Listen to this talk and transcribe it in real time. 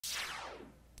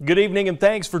Good evening and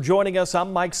thanks for joining us.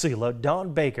 I'm Mike Sela.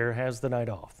 Dawn Baker has the night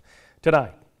off.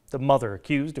 Tonight, the mother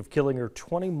accused of killing her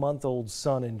 20-month-old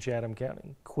son in Chatham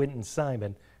County, Quentin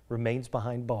Simon, remains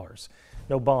behind bars.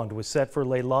 No bond was set for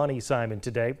Leilani Simon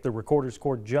today. The Recorder's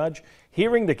Court judge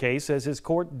hearing the case says his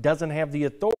court doesn't have the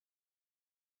authority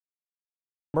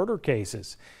murder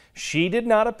cases. She did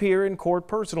not appear in court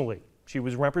personally. She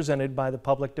was represented by the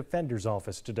Public Defender's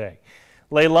Office today.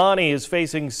 Leilani is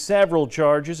facing several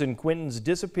charges in Quentin's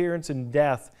disappearance and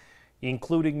death,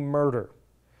 including murder.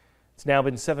 It's now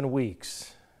been 7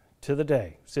 weeks to the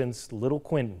day since little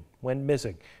Quentin went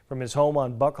missing from his home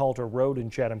on Buckhalter Road in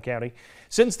Chatham County.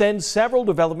 Since then, several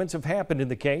developments have happened in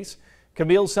the case.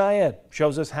 Camille Syed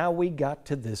shows us how we got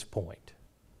to this point.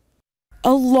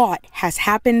 A lot has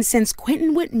happened since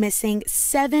Quentin went missing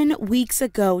 7 weeks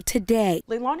ago today.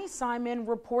 Leilani Simon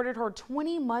reported her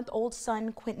 20-month-old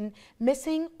son, Quentin,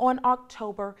 missing on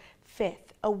October 5th.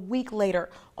 A week later,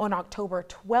 on October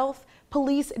 12th,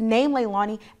 police named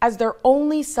Leilani as their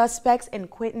only suspects in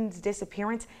Quentin's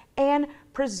disappearance and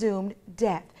presumed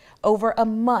death. Over a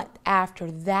month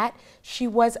after that, she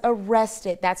was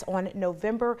arrested. That's on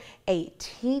November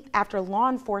 18th after law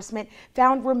enforcement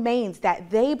found remains that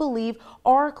they believe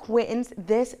are Quentin's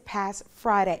this past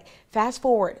Friday. Fast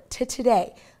forward to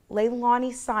today.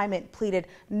 Leilani Simon pleaded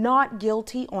not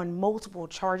guilty on multiple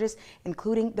charges,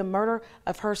 including the murder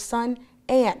of her son,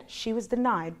 and she was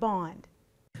denied bond.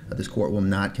 This court will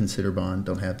not consider bond,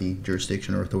 don't have the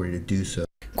jurisdiction or authority to do so.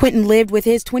 Quentin lived with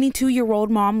his 22-year-old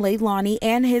mom, Leilani,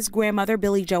 and his grandmother,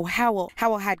 Billie Jo Howell.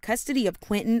 Howell had custody of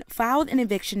Quentin, filed an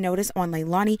eviction notice on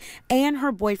Leilani and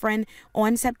her boyfriend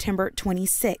on September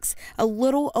 26, a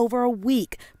little over a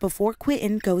week before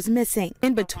Quentin goes missing.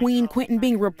 In between Quentin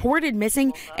being reported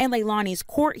missing and Leilani's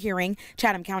court hearing,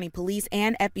 Chatham County Police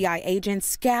and FBI agents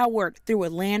scoured through a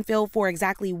landfill for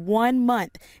exactly 1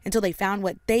 month until they found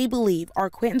what they believe are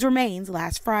Quentin's remains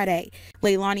last Friday.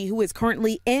 Leilani, who is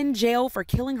currently in jail for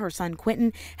killing her son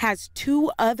Quentin, has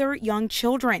 2 other young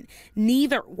children.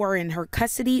 Neither were in her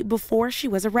custody before she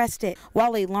was arrested.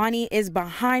 While Leilani is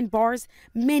behind bars,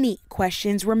 many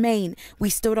questions remain. We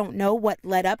still don't know what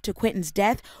led up to Quentin's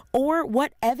death or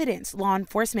what evidence law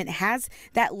enforcement has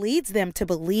that leads them to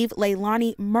believe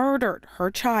Leilani murdered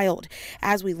her child.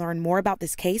 As we learn more about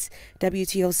this case,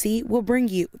 WTOC will bring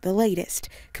you the latest.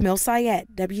 Camille Syed,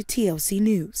 WTOC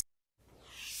News.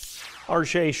 Our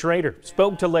Shay Schrader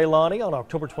spoke to Leilani on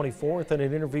October 24th in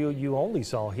an interview you only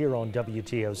saw here on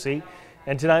WTOC.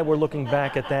 And tonight we're looking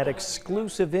back at that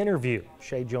exclusive interview.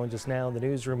 Shay joins us now in the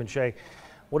newsroom. And Shay,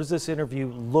 what does this interview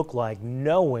look like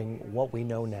knowing what we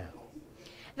know now?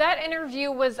 That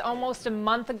interview was almost a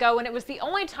month ago, and it was the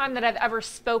only time that I've ever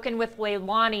spoken with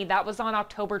Leilani. That was on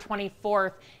October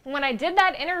 24th. And when I did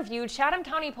that interview, Chatham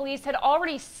County Police had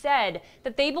already said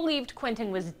that they believed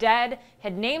Quentin was dead,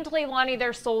 had named Leilani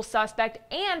their sole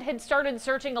suspect, and had started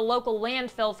searching a local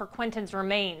landfill for Quentin's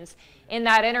remains. In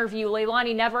that interview,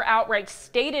 Leilani never outright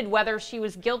stated whether she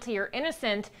was guilty or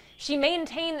innocent. She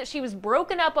maintained that she was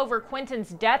broken up over Quentin's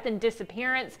death and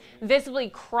disappearance, visibly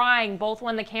crying both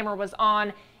when the camera was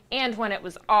on and when it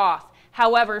was off.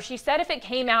 However, she said if it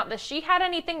came out that she had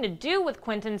anything to do with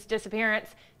Quentin's disappearance,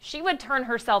 she would turn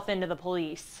herself into the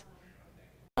police.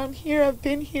 I'm here. I've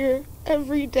been here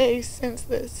every day since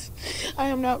this. I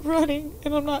am not running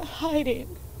and I'm not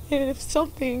hiding. And if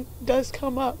something does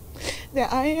come up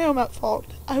that I am at fault,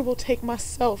 I will take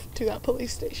myself to that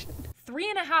police station.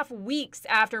 3.5 weeks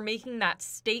after making that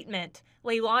statement,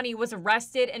 Leilani was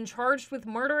arrested and charged with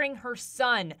murdering her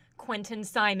son, Quentin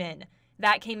Simon.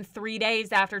 That came 3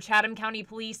 days after Chatham County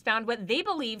Police found what they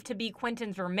believed to be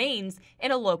Quentin's remains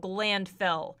in a local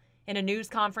landfill. In a news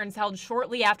conference held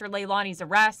shortly after Leilani's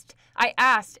arrest, I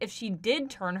asked if she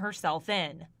did turn herself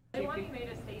in. Leilani made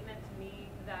a statement to me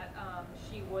that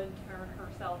she would turn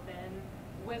herself in.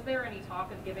 Was there any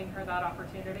talk of giving her that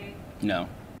opportunity? No.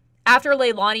 After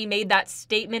Leilani made that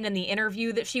statement in the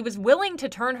interview that she was willing to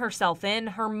turn herself in,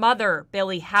 her mother,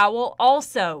 Billie Howell,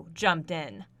 also jumped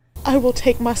in. I will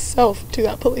take myself to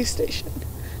that police station.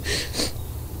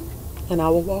 And I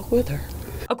will walk with her.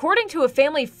 According to a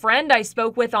family friend I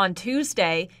spoke with on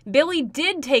Tuesday, Billie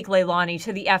did take Leilani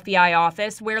to the FBI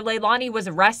office where Leilani was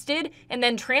arrested and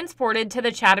then transported to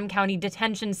the Chatham County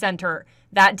Detention Center.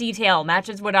 That detail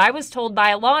matches what I was told by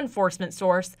a law enforcement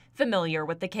source familiar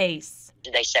with the case.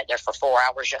 They sat there for 4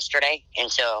 hours yesterday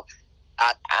until,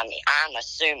 I'm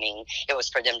assuming it was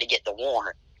for them to get the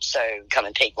warrant. So come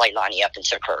and pick Leilani up and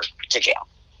took her to jail.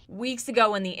 Weeks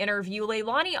ago in the interview,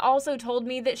 Leilani also told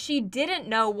me that she didn't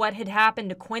know what had happened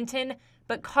to Quentin,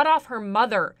 but cut off her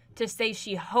mother to say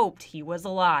she hoped he was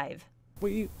alive.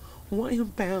 We want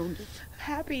him found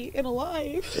happy and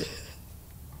alive.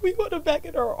 We want him back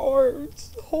in our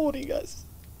arms, holding us.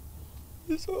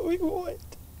 That's what we want.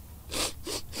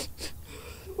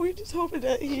 We're just hoping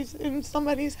that he's in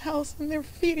somebody's house and they're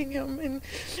feeding him, and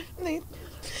they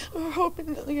are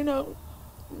hoping that, you know,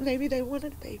 maybe they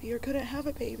wanted a baby or couldn't have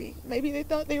a baby. Maybe they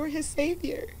thought they were his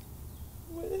savior.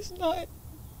 But it's not.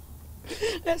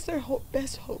 That's their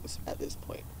best hopes at this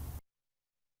point.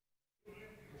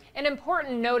 An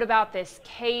important note about this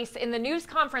case: in the news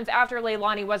conference after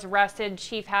Leilani was arrested,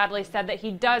 Chief Hadley said that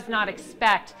he does not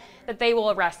expect that they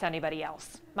will arrest anybody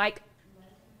else. Mike?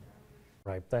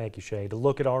 Right, thank you, Shay. To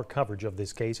look at our coverage of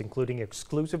this case, including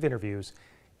exclusive interviews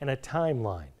and a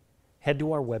timeline, head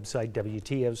to our website,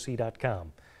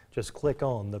 WTOC.com. Just click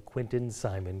on the Quentin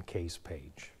Simon case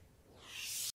page.